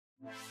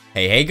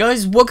Hey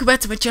guys, welcome back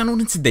to my channel.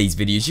 In today's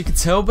video, as you can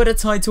tell by the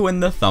title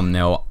and the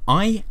thumbnail,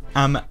 I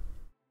am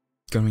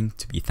going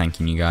to be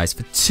thanking you guys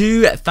for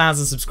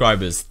 2,000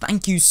 subscribers.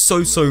 Thank you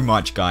so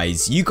much,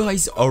 guys. You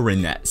guys are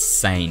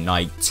insane.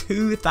 Like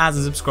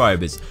 2,000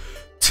 subscribers,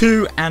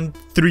 2 and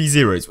 3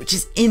 zeros, which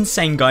is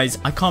insane, guys.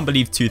 I can't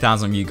believe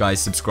 2,000 of you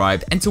guys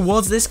subscribed. And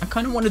towards this, I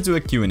kind of want to do a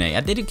Q&A.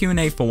 I did a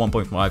Q&A for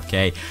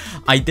 1.5k.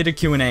 I did a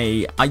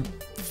Q&A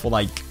for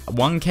like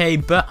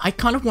 1k, but I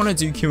kind of want to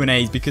do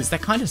Q&As because they're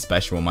kind of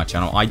special on my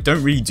channel. I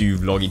don't really do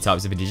vloggy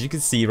types of videos. You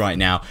can see right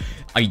now,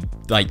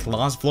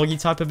 last vloggy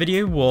type of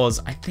video was,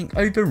 I think,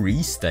 over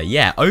Easter.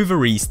 Yeah,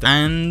 over Easter.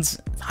 And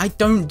I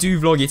don't do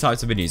vloggy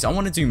types of videos. I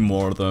want to do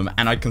more of them,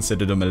 and I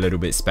consider them a little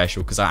bit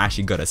special because I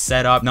actually got to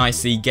set up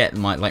nicely, get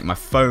my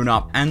phone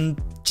up,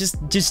 and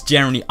just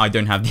generally I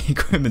don't have the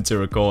equipment to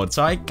record.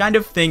 So I kind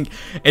of think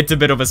it's a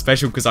bit of a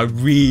special because I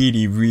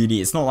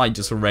really, it's not like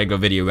just a regular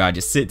video where I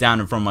just sit down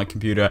in front of my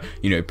computer,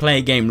 you know, play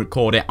a game,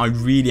 record it. I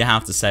really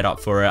have to set up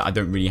for it. I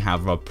don't really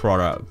have a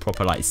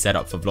proper like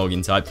setup for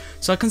vlogging type.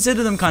 So I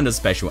consider them kind of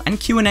special. And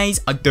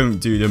Q&As, I don't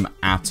do them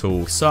at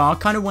all. So I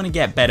kind of want to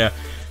get better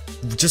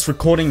just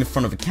recording in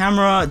front of a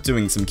camera,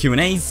 doing some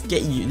Q&As,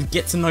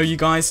 get to know you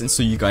guys, and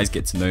so you guys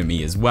get to know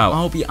me as well.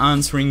 I'll be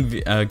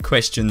answering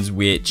questions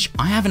which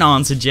I haven't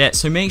answered yet,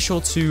 so make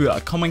sure to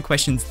comment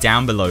questions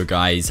down below,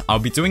 guys. I'll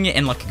be doing it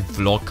in like a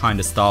vlog kind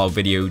of style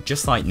video,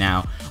 just like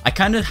now. I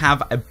kind of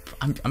have a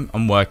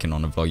I'm working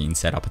on a vlogging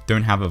setup. I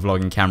don't have a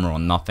vlogging camera or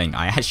nothing.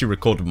 I actually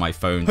recorded my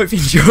phone. Hope you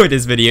enjoyed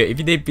this video. If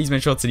you did, please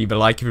make sure to leave a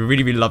like. If you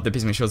really loved it,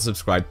 please make sure to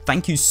subscribe.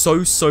 Thank you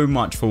so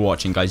much for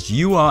watching, guys.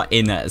 You are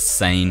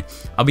insane.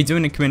 I'll be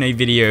doing a Q&A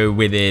video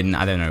within,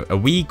 I don't know, a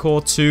week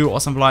or two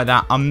or something like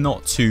that. I'm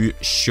not too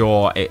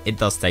sure. It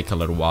does take a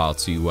little while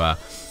to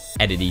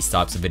edit these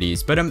types of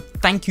videos, but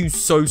thank you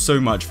so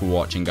much for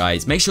watching,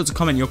 guys. Make sure to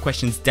comment your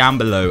questions down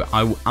below.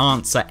 I will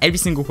answer every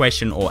single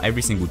question or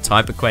every single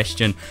type of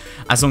question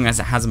as long as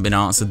it hasn't been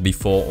answered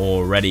before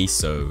already,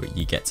 so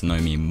you get to know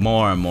me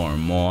more and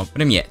more.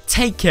 But yeah,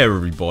 take care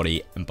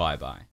everybody, and bye bye.